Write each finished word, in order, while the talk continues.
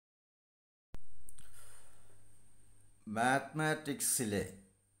മാത്തമാറ്റിക്സിലെ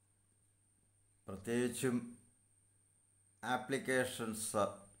പ്രത്യേകിച്ചും ആപ്ലിക്കേഷൻസ്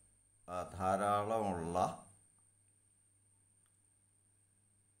ധാരാളമുള്ള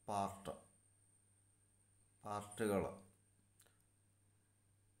പാർട്ടുകൾ,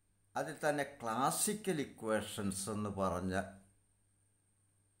 അതിൽ തന്നെ ക്ലാസിക്കൽ ഇക്വേഷൻസ് എന്ന് പറഞ്ഞ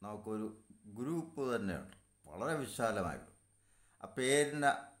നമുക്കൊരു ഗ്രൂപ്പ് തന്നെയുണ്ട്, വളരെ വിശാലമായിട്ട്. ആ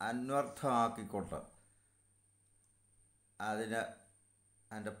പേരിനെ അന്വർത്ഥമാക്കിക്കൊണ്ട്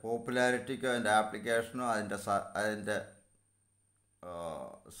അതിൻ്റെ പോപ്പുലാരിറ്റിക്കോ അതിൻ്റെ ആപ്ലിക്കേഷനോ അതിൻ്റെ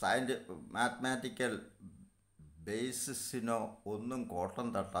മാത്തമാറ്റിക്കൽ ബേസിസിനോ ഒന്നും കോട്ടം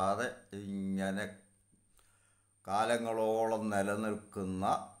തട്ടാതെ ഇങ്ങനെ കാലങ്ങളോളം നിലനിൽക്കുന്ന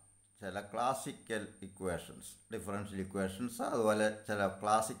ചില ക്ലാസിക്കൽ ഇക്വേഷൻസ്, ഡിഫറൻഷ്യൽ ഇക്വേഷൻസ്, അതുപോലെ ചില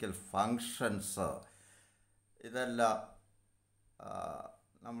ക്ലാസിക്കൽ ഫങ്ഷൻസ്, ഇതെല്ലാം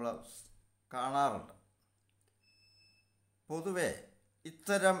നമ്മൾ കാണാറുണ്ട്. പൊതുവെ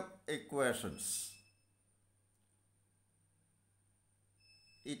ഇത്തരം ഇക്വേഷൻസ്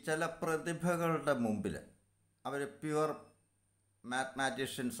ഈ ചില പ്രതിഭകളുടെ മുമ്പിൽ, അവർ പ്യുവർ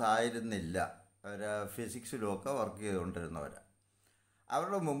മാത്തമാറ്റീഷ്യൻസ് ആയിരുന്നില്ല, അവർ ഫിസിക്സിലുമൊക്കെ വർക്ക് ചെയ്തുകൊണ്ടിരുന്നവർ,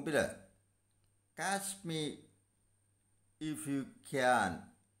 അവരുടെ മുമ്പിൽ കാച്ച് മീ ഇഫ് യു ക്യാൻ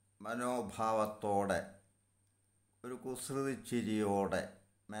മനോഭാവത്തോടെ, ഒരു കുസൃതി ചിരിയോടെ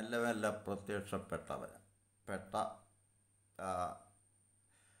മെല്ലെ മെല്ലെ പ്രത്യക്ഷപ്പെട്ടവരെ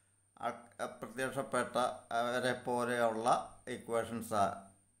പോലെയുള്ള ഇക്വേഷൻസ്,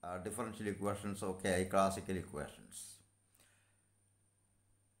 ഡിഫറൻഷ്യൽ ഇക്വേഷൻസ് ഒക്കെ ആയി ക്ലാസിക്കൽ ഇക്വേഷൻസ്.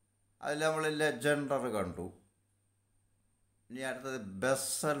 അതിൽ നമ്മൾ ലെജൻഡർ കണ്ടു. ഇനി അടുത്തത്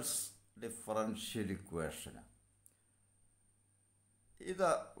ബെസ്സൽസ് ഡിഫറൻഷ്യൽ ഇക്വേഷന്. ഇത്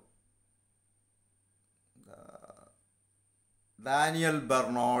ഡാനിയൽ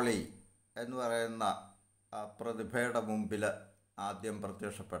ബെർണോളി എന്ന് പറയുന്ന പ്രതിഭയുടെ മുമ്പിൽ ആദ്യം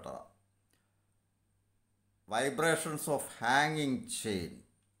പ്രത്യക്ഷപ്പെട്ടതാണ്. വൈബ്രേഷൻസ് ഓഫ് ഹാങ്ങിങ് ചെയിൻ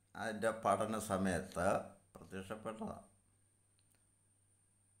അതിൻ്റെ പഠന സമയത്ത് പ്രത്യക്ഷപ്പെട്ടതാണ്.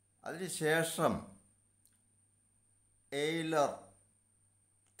 അതിനുശേഷം എയ്ലർ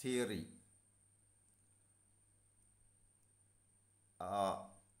തിയറി,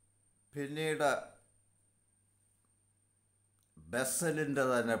 പിന്നീട് ബെസ്സലിൻ്റെ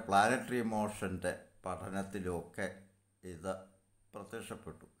തന്നെ പ്ലാനറ്ററി മോഷൻ്റെ പഠനത്തിലുമൊക്കെ ഇത്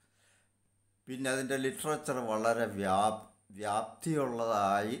പ്രത്യക്ഷപ്പെട്ടു. പിന്നെ അതിൻ്റെ ലിറ്ററേച്ചർ വളരെ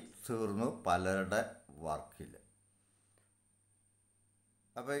വ്യാപ്തിയുള്ളതായി തീർന്നു പലരുടെ വർക്കിൽ.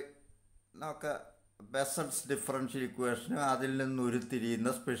 അപ്പോൾ നമുക്ക് ബെസ്സൽസ് ഡിഫറൻഷ്യൽ ഇക്വേഷനും അതിൽ നിന്ന് ഉരുത്തിരിയുന്ന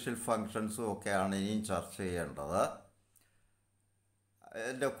സ്പെഷ്യൽ ഫങ്ഷൻസും ഒക്കെയാണ് ഇനിയും ചർച്ച ചെയ്യേണ്ടത്.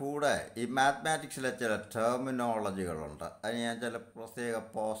 അതിൻ്റെ കൂടെ ഈ മാത്തമാറ്റിക്സിലെ ചില ടെർമിനോളജികളുണ്ട്, അതിന് ഞാൻ ചില പ്രത്യേക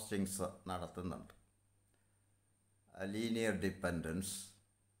പോസ്റ്റിങ്സ് നടത്തുന്നുണ്ട്. ലീനിയർ ഡിപ്പെൻഡൻസ്,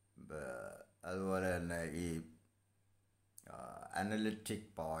 അതുപോലെ തന്നെ ഈ അനലിറ്റിക്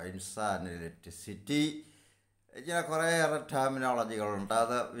പോയിൻറ്റ്സ്, അനലിറ്റിസിറ്റി, ഇങ്ങനെ കുറേയേറെ ടെർമിനോളജികളുണ്ട്.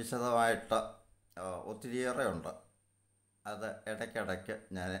 അത് വിശദമായിട്ട് ഒത്തിരിയേറെ ഉണ്ട്. അത് ഇടയ്ക്കിടയ്ക്ക്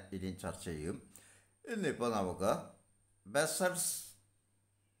ഞാൻ ഇനി ചർച്ച ചെയ്യും. ഇന്നിപ്പോൾ നമുക്ക് ബെസ്സൽസ്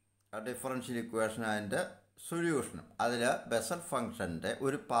ഡിഫറൻഷ്യൽ ഇക്വേഷൻ അതിൻ്റെ സൊല്യൂഷനും, അതിൽ ബെസൽ ഫങ്ഷൻ്റെ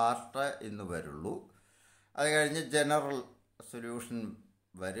ഒരു പാർട്ട് ഇന്ന് വരുള്ളൂ. അത് കഴിഞ്ഞ് ജനറൽ സൊല്യൂഷൻ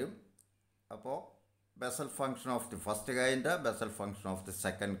വരും. അപ്പോൾ Bessel function of the first kind, Bessel function of the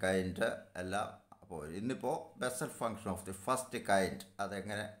second kind എല്ലാം. അപ്പോൾ ഇന്നിപ്പോൾ Bessel function of the first kind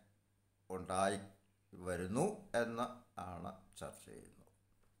അതെങ്ങനെ ഉണ്ടായി വരുന്നു എന്ന് ആണ് ചർച്ച ചെയ്യുന്നത്.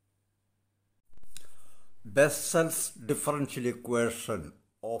 Bessel's differential equation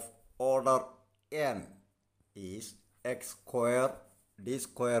of order n is x square d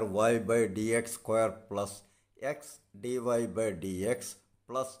square y by dx square plus x dy by dx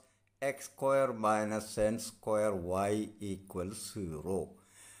plus x square minus n square y equals 0,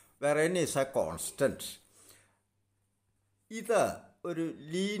 where n is a constant. ഇത് ഒരു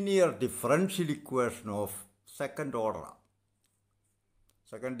linear differential equation of second ഓർഡറാണ്,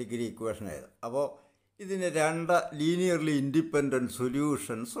 second degree equation ആയത്. അപ്പോൾ ഇതിന് രണ്ട് linearly independent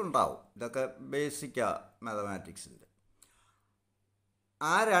solutions ഉണ്ടാവും. ഇതൊക്കെ ബേസിക്കാ മാത്തമാറ്റിക്സിൻ്റെ.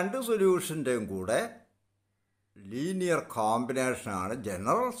 ആ രണ്ട് സൊല്യൂഷൻ്റെയും കൂടെ ലീനിയർ കോമ്പിനേഷനാണ്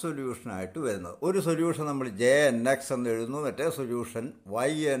ജനറൽ സൊല്യൂഷനായിട്ട് വരുന്നത്. ഒരു സൊല്യൂഷൻ നമ്മൾ JNX എന്ന് എഴുതുന്നു, മറ്റേ സൊല്യൂഷൻ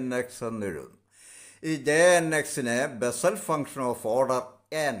YNX എന്ന് എഴുതുന്നു. ഈ JNXനെ Bessel function of order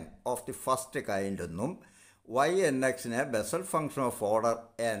n of the first kind എന്നും YNXനെ Bessel function of order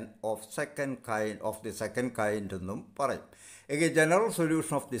n of the second kind എന്നും പറയും. എങ്കിൽ general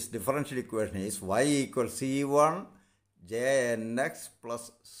solution of this differential equation is y equal C1 JNX plus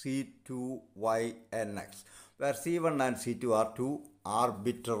C2 YNX, where C1 and C2 are two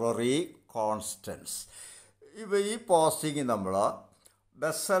arbitrary constants. ഇപ്പോൾ ഈ posting നമ്മൾ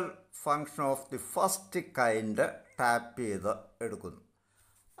Bessel function of the first kind tap ചെയ്ത് എടുക്കുന്നു.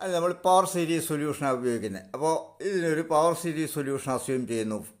 അത് നമ്മൾ പവർ സീരീസ് സൊല്യൂഷനാണ് ഉപയോഗിക്കുന്നത്. അപ്പോൾ ഇതിനൊരു പവർ സീരീസ് സൊല്യൂഷൻ അസ്യൂം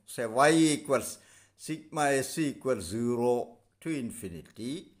ചെയ്യുന്നു. y equals sigma S equal 0 to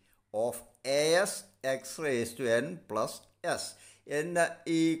infinity of as x raised to n plus s. എൻ്റെ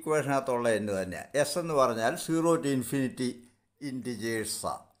ഈ ഇക്വേഷനകത്തുള്ള എന്ന് തന്നെയാണ്. എസ് എന്ന് പറഞ്ഞാൽ 0 to infinity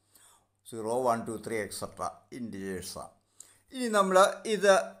ഇൻറ്റിജേഴ്സാണ്. 0, 1, 2, 3 എക്സെട്ര ഇൻറ്റിജേഴ്സാണ്. ഇനി നമ്മൾ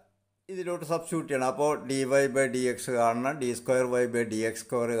ഇതിലോട്ട് സബ്സ്റ്റിറ്റ്യൂട്ട് ചെയ്യണം. അപ്പോൾ dy ബൈ ഡി എക്സ് കാണണം, d square y by D X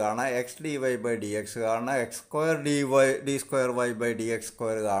square കാണണം, X D Y by D X കാണണം, X square D square Y by D X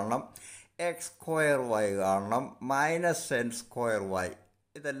square കാണണം, എക്സ് സ്ക്വയർ വൈ കാണണം, മൈനസ് എൻ സ്ക്വയർ വൈ.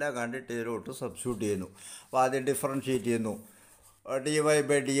 ഇതെല്ലാം കണ്ടിട്ട് ഇതിലോട്ട് substitute ചെയ്യുന്നു. അപ്പോൾ ആദ്യം ഡിഫറൻഷ്യേറ്റ് ചെയ്യുന്നു. dy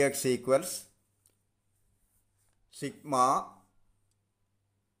by D X equals sigma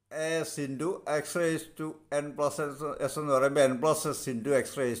S into X raise to N plus S എന്ന് പറയുമ്പോൾ N plus S into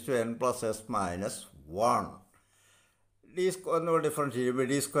X raise to N plus S minus 1. D ഒന്നുകൂടെ ഡിഫറൻസ് ചെയ്യുമ്പോൾ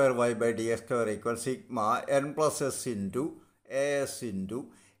D square Y by D X square equal sigma N plus S into A S into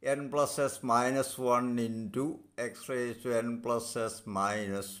N plus S minus 1 into X raise to N plus S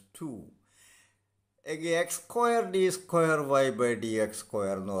minus 2. X square D square Y by D X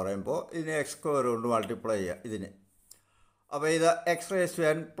square എന്ന് പറയുമ്പോൾ ഇതിനെ X square കൊണ്ട് multiply ചെയ്യുക ഇതിന്. അപ്പോൾ ഇത് X raise to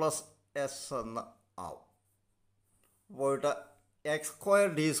N plus S എന്ന് ആവും. പോയിട്ട് X square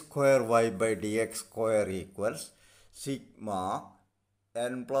D square Y by D X square equals sigma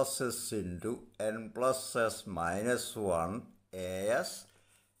N plus S into N plus S minus 1 A S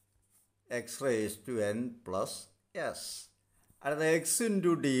X raise to N plus S. അടുത്ത X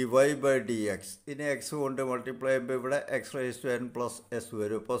into D Y by D X. ഇതിനെ X കൊണ്ട് multiply ചെയ്യുമ്പോൾ ഇവിടെ X raise to N plus S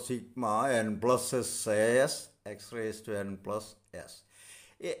വരും. ഇപ്പോൾ sigma N plus S A S X raise to N plus S.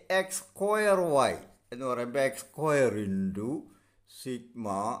 ഈ X square Y എന്ന് പറയുമ്പോൾ X square into sigma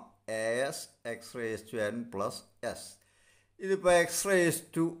A S X raise to N plus S. ഇതിപ്പോൾ X raise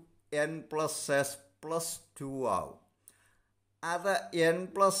to N plus S plus 2 ആവും. അത് N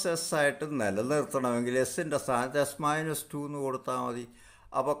plus S ആയിട്ട് നിലനിർത്തണമെങ്കിൽ എസിൻ്റെ സ്ഥാനത്ത് S minus 2 എന്ന് കൊടുത്താൽ മതി.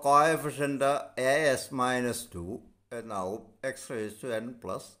 അപ്പോൾ കോഎഫിഷ്യൻ്റ് എ എസ് മൈനസ് 2 എന്നാവും X raise to N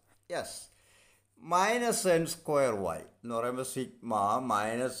plus S. Minus N square Y എന്ന് പറയുമ്പോൾ sigma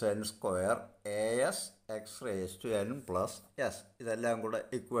minus N square A S X raise to N plus S. ഇതെല്ലാം കൂടെ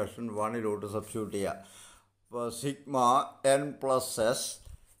ഇക്വേഷൻ 1 സബ്സ്റ്റിറ്റ്യൂട്ട് ചെയ്യുക. അപ്പോൾ sigma N plus S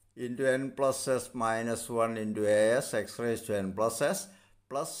into N plus S minus 1 into A S X raise to N plus S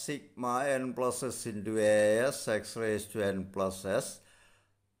plus sigma N plus S into A S X raise to N plus S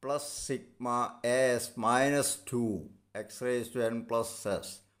plus sigma A S minus 2 X raise to N plus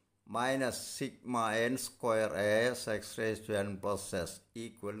S minus sigma N square A S X raise to N plus S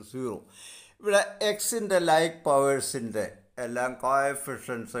equal 0. ഇവിടെ എക്സിൻ്റെ like പവേഴ്സിൻ്റെ എല്ലാം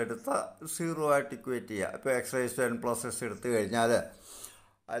coefficients എടുത്ത് 0 ആയിട്ട് equate ചെയ്യുക. ഇപ്പോൾ X raise to N plus S എടുത്തു കഴിഞ്ഞാൽ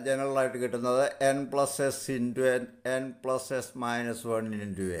ജനറലായിട്ട് കിട്ടുന്നത് N plus S into N plus S minus 1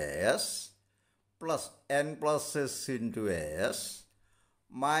 into A S plus N plus S into A S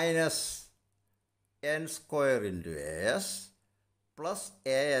minus N square into A S plus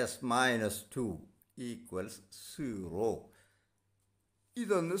A S minus 2 equals 0.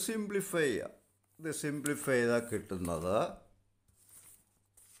 ഇതൊന്ന് simplify ചെയ്യുക. ഇത് simplify ചെയ്താൽ കിട്ടുന്നത്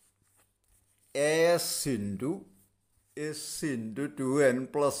A S into S into 2n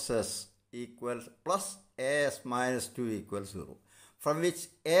plus S equals plus A S minus 2 equals 0. From which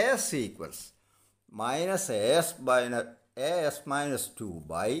A S equals minus A S minus 2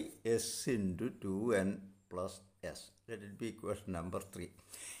 by S into 2n plus S. Let it be equation number 3.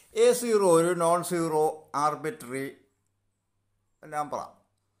 A0 ഒരു non zero arbitrary നമ്പറാണ്.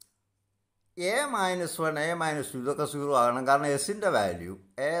 A minus 1 A minus 2 ഇതൊക്കെ 0 ആകണം. കാരണം എസിൻ്റെ value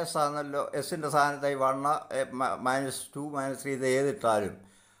A S ആണല്ലോ. എസിൻ്റെ സ്ഥാനത്തായി 1 minus 2 minus 3 ഇത് ഏതിട്ടാലും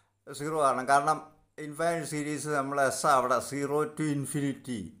 0 ആകണം. കാരണം ഇൻഫൈനൈറ്റ് സീരീസ് നമ്മൾ എസ് അവിടെ 0 ടു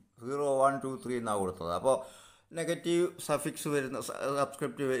ഇൻഫിനിറ്റി 0, 1, 2, 3 എന്നാണ് കൊടുത്തത്. അപ്പോൾ നെഗറ്റീവ് സഫിക്സ് വരുന്ന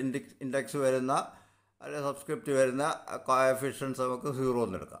സബ്സ്ക്രിപ്റ്റ് ഇൻഡെക്സ് വരുന്ന അല്ലെങ്കിൽ സബ്സ്ക്രിപ്റ്റ് വരുന്ന കോഎഫിഷ്യൻസ് നമുക്ക് 0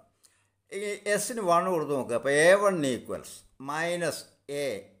 എന്ന് എടുക്കാം. ഈ എസിന് 1 കൊടുത്ത് നോക്കുക. അപ്പോൾ A1 equals minus A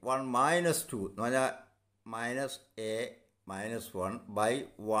 1 minus 2 എന്ന് പറഞ്ഞാൽ minus A minus 1 by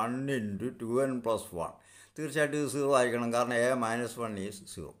 1 into 2n plus 1. തീർച്ചയായിട്ടും ഇത് 0 ആയിരിക്കണം. കാരണം എ മൈനസ് 1 ഈസ്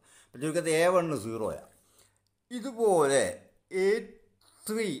 0. അപ്പോൾ ചുരുക്കത്തിൽ A1 0യാണ്. ഇതുപോലെ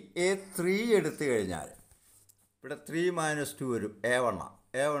A3 എടുത്തു കഴിഞ്ഞാൽ ഇവിടെ 3 മൈനസ് 2 വരും.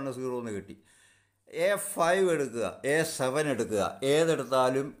 A1 0 എന്ന് കിട്ടി. A5 എടുക്കുക, A7 എടുക്കുക,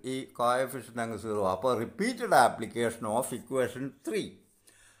 ഏതെടുത്താലും ഈ കോഎഫിഷ്യൻ്റ് അങ്ങ് 0. അപ്പോൾ repeated application of equation 3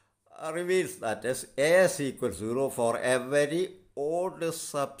 reveals that as A is equal 0 for every odd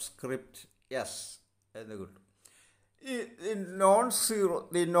subscript S എന്ന് കിട്ടും. ഈ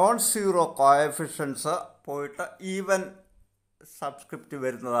നോൺ സീറോ കോഎഫിഷ്യൻസ് പോയിട്ട് ഈവൻ സബ്സ്ക്രിപ്റ്റ്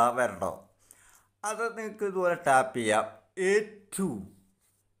വരണോ അത് നിങ്ങൾക്ക് ഇതുപോലെ ടാപ്പ് ചെയ്യാം.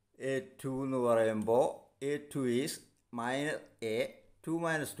 A2 എന്ന് പറയുമ്പോൾ A2 is -A2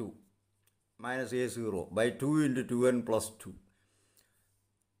 - 2 -A0 by 2 × 2n + 2.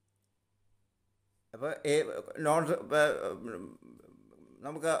 അപ്പോൾ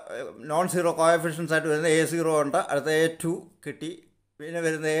നമുക്ക് നോൺ സീറോ കോഎഫിഷ്യൻസ് ആയിട്ട് വരുന്ന A0 ഉണ്ട്, അടുത്ത A2 കിട്ടി, പിന്നെ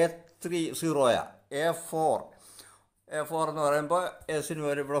വരുന്ന A3 സീറോയാണ്. A4 എന്ന് പറയുമ്പോൾ എസിന്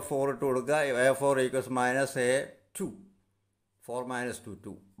വരെ ഇവിടെ 4 ഇട്ട് കൊടുക്കുക. A4 = -A2 4 - 2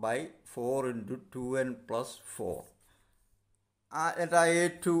 2 by 4 × 2n + 4. എന്നിട്ട് ആ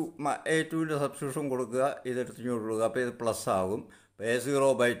A2ൻ്റെ സബ്സ്റ്റിറ്റ്യൂഷൻ കൊടുക്കുക, ഇതെടുത്ത് ഇങ്ങോട്ട് കൊടുക്കുക. അപ്പോൾ ഇത് പ്ലസ് ആകും. അപ്പോൾ A0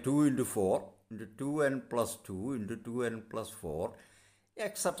 by 2 × 4 × 2n + 2 × 2n + 4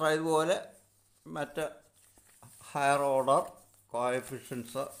 etcetera. ഇതുപോലെ മറ്റ് ഹയർ ഓർഡർ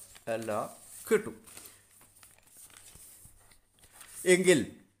കോഎഫിഷ്യൻസ് എല്ലാം കിട്ടും. എങ്കിൽ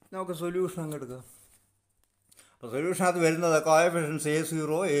നമുക്ക് സൊല്യൂഷൻ അങ്ങ് എടുക്കാം. അപ്പോൾ സൊല്യൂഷനകത്ത് വരുന്നത് coefficients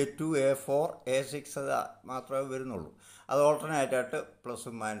A0, A2, A4, A6 അത് മാത്രമേ വരുന്നുള്ളൂ. അത് ഓൾട്ടർനേറ്റായിട്ട്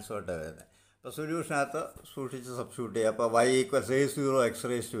പ്ലസും മൈനസും ആയിട്ട് വരുന്നത്. അപ്പോൾ സൊല്യൂഷനകത്ത് സൂക്ഷിച്ച് സബ്സ്റ്റിറ്റ്യൂട്ട് ചെയ്യുക. അപ്പോൾ y = A0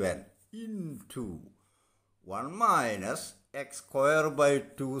 x⁻n into 1 - x² by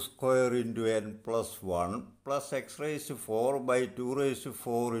 2² into n + 1 plus x⁴ by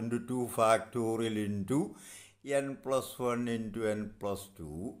 2⁴ into 2 factorial into n + 1 into n +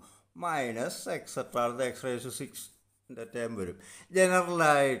 2 minus etcetera x⁻⁶ term വരും.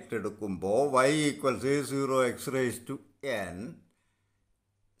 ജനറലായിട്ട് എടുക്കുമ്പോൾ y = A0 x⁻n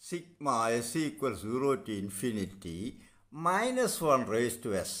sigma s = 0 to infinity -1 raised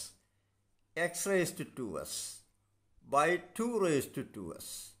to s x⁻²s by 2 raised to 2s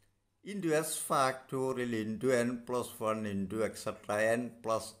into s factorial into n + 1 into etcetera n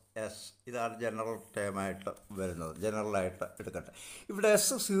plus s. ഇതാണ് general ടേമായിട്ട് വരുന്നത്. ജനറലായിട്ട് എടുക്കട്ടെ. ഇവിടെ S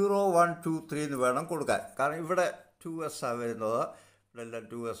 0 1 2 3 എന്ന് വേണം കൊടുക്കാൻ. കാരണം ഇവിടെ 2s വരുന്നത്, ഇവിടെ എല്ലാം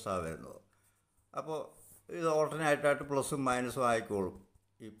 2s വരുന്നത്. അപ്പോൾ ഇത് ഓൾട്ടർനേറ്റായിട്ട് പ്ലസും മൈനസും ആയിക്കോളും.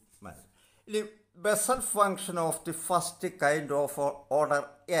 ഈ മൈനസ് ഇനി Bessel function of the first kind of order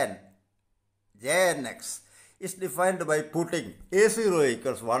n Jnx is defined by putting A0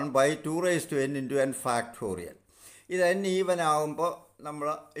 = 1 by 2 raised to n into n factorial. ഇത് n ഈവൻ ആകുമ്പോൾ നമ്മൾ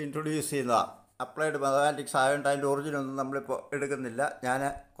ഇൻട്രൊഡ്യൂസ് ചെയ്യുന്ന അപ്ലൈഡ് മാത്തമാറ്റിക്സ് ആയതുകൊണ്ട് അതിൻ്റെ ഒറിജിനൊന്നും നമ്മളിപ്പോൾ എടുക്കുന്നില്ല. ഞാൻ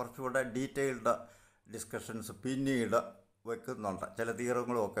കുറച്ചുകൂടെ ഡീറ്റെയിൽഡ് ഡിസ്കഷൻസ് പിന്നീട് വെക്കുന്നുണ്ട്. ചില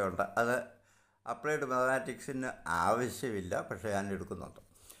തിയറങ്ങളും ഒക്കെ ഉണ്ട്. അത് അപ്ലൈഡ് മാത്തമാറ്റിക്സിന് ആവശ്യമില്ല, പക്ഷേ ഞാൻ എടുക്കുന്നുണ്ട്.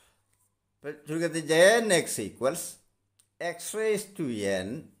 ചുരുക്കത്തിൽ Jnx = x⁻n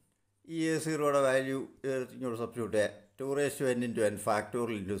ഈ A0യുടെ വാല്യൂ ഇങ്ങോട്ട് സബ്സ്റ്റിറ്റ്യൂട്ട് ചെയ്യുക. 2 raised to n into n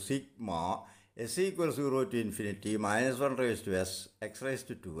factorial into sigma s = 0 to infinity -1 raised to s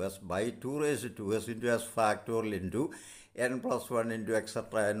x⁻²s by 2 raised to 2s into s factorial into n + 1 into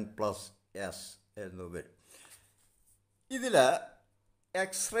etcetera n plus s എന്ന് വരും. ഇതിൽ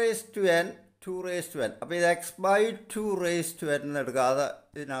x⁻n 2 raised to n, അപ്പോൾ ഇത് x/2 raised to n എന്ന് എടുക്കാതെ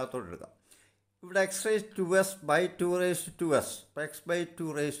ഇതിനകത്തോട്ട് എടുക്കാം. ഇവിടെ x⁻²s by 2 raised to 2s, അപ്പോൾ x/2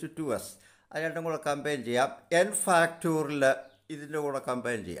 raised to 2s അത് രണ്ടും കൂടെ കമ്പൈൻ ചെയ്യാം. n ഫാക്ടോറിയൽ ഇതിൻ്റെ കൂടെ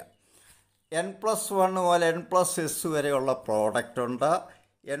കമ്പൈൻ ചെയ്യാം. n + 1 മുതൽ n + s വരെയുള്ള പ്രോഡക്റ്റ് ഉണ്ട്.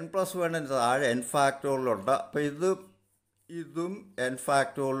 n + 1 താഴെ n ഫാക്ടോറിയലുണ്ട്. അപ്പോൾ ഇതും n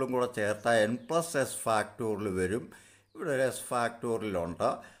ഫാക്ടോറിയലും കൂടെ ചേർത്താൽ n + s ഫാക്ടോറിയൽ വരും. ഇവിടെ ഒരു s ഫാക്ടോറിയലുണ്ട്.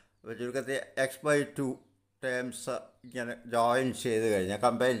 അപ്പോൾ ചുരുക്കത്തിൽ x/2 ടേംസ് ഇങ്ങനെ ജോയിൻ ചെയ്ത് കഴിഞ്ഞാൽ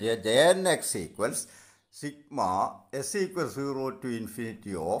കമ്പൈൻ ചെയ്യുക. Jnx = sigma s = 0 to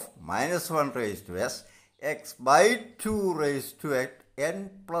infinity of -1 raised to s x/2 raised to n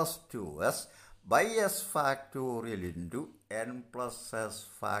 + 2s by s factorial into n + s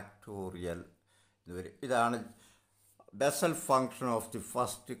factorial. ഇതാണ് Bessel function of the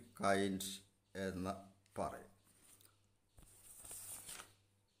first kind എന്ന് പറയും.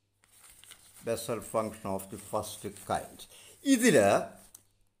 Bessel function of the first kind.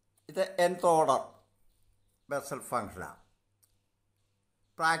 ഇത് nth order Bessel ഫങ്ഷനാണ്.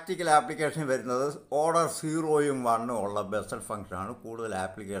 Practical application വരുന്നത് order 0ഉം 1ഉം ഉള്ള Bessel ഫങ്ഷനാണ് കൂടുതൽ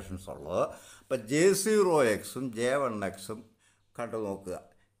applications ഉള്ളത്. അപ്പോൾ J0x-ഉം J1x-ഉം കണ്ടു നോക്കുക.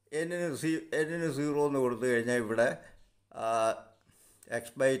 n-ന് 0 എന്ന് കൊടുത്തു കഴിഞ്ഞാൽ ഇവിടെ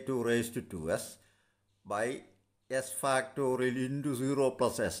x/2 raised to 2s by s factorial into 0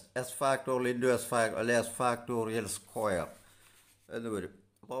 plus s factorial into s factorial അല്ലെങ്കിൽ s factorial square എന്ന് വരും.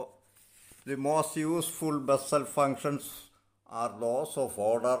 അപ്പോൾ the most useful Bessel functions are those of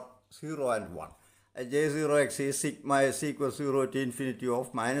order 0 and 1. J0x is sigma s equals 0 to infinity of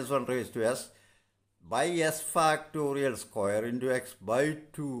minus 1 raised to s by s factorial square into x by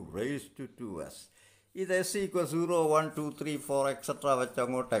 2 raised to 2s. ഇത് s equals 0, 1, 2, 3, 4 etc. വെച്ച്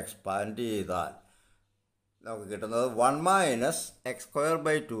അങ്ങോട്ട് expand ചെയ്താൽ നമുക്ക് കിട്ടുന്നത് 1 minus X square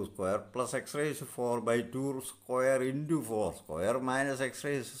by 2 square plus X raise 4 by 2 square into 4 square minus X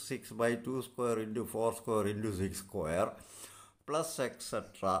raise 6 by 2 square into 4 square into 6 square plus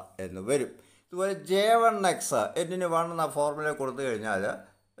etcetera എന്ന് വരും. ഇതുപോലെ J1x എന്നിന് 1 എന്ന ഫോർമുല കൊടുത്തു കഴിഞ്ഞാൽ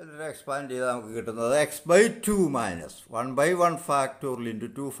ഇതിനെ എക്സ്പാൻഡ് ചെയ്താൽ നമുക്ക് കിട്ടുന്നത് X by 2 minus 1 by 1 factorial into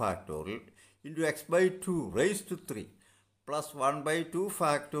 2 factorial into X by 2 raise to 3 plus 1 by 2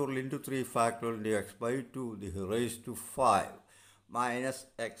 factorial into 3 factorial into x by 2 the raised to 5 minus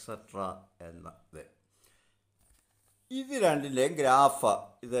etc. എന്നത്. ഇത് രണ്ടിൻ്റെയും ഗ്രാഫ്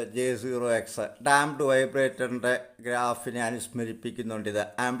ഇത് J0x ഡാംഡ് വൈബ്രേറ്ററിൻ്റെ ഗ്രാഫിനെ അനുസ്മരിപ്പിക്കുന്നുണ്ട്. ഇത്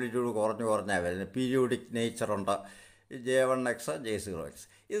ആംപ്ലിറ്റ്യൂഡ് കുറഞ്ഞാൽ വരുന്നത് പീരിയോഡിക് നേച്ചറുണ്ട്. J1x J0x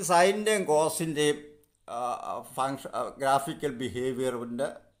ഇത് സൈൻ്റെയും കോസിൻ്റെയും graphical ബിഹേവിയറിൻ്റെ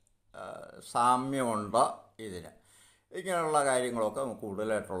സാമ്യമുണ്ട് ഇതിന്. ഇങ്ങനെയുള്ള കാര്യങ്ങളൊക്കെ നമുക്ക്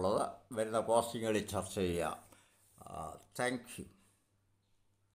കൂടുതലായിട്ടുള്ളത് വരുന്ന പോസ്റ്റിങ്ങുകളിൽ ചർച്ച ചെയ്യാം. Thank you.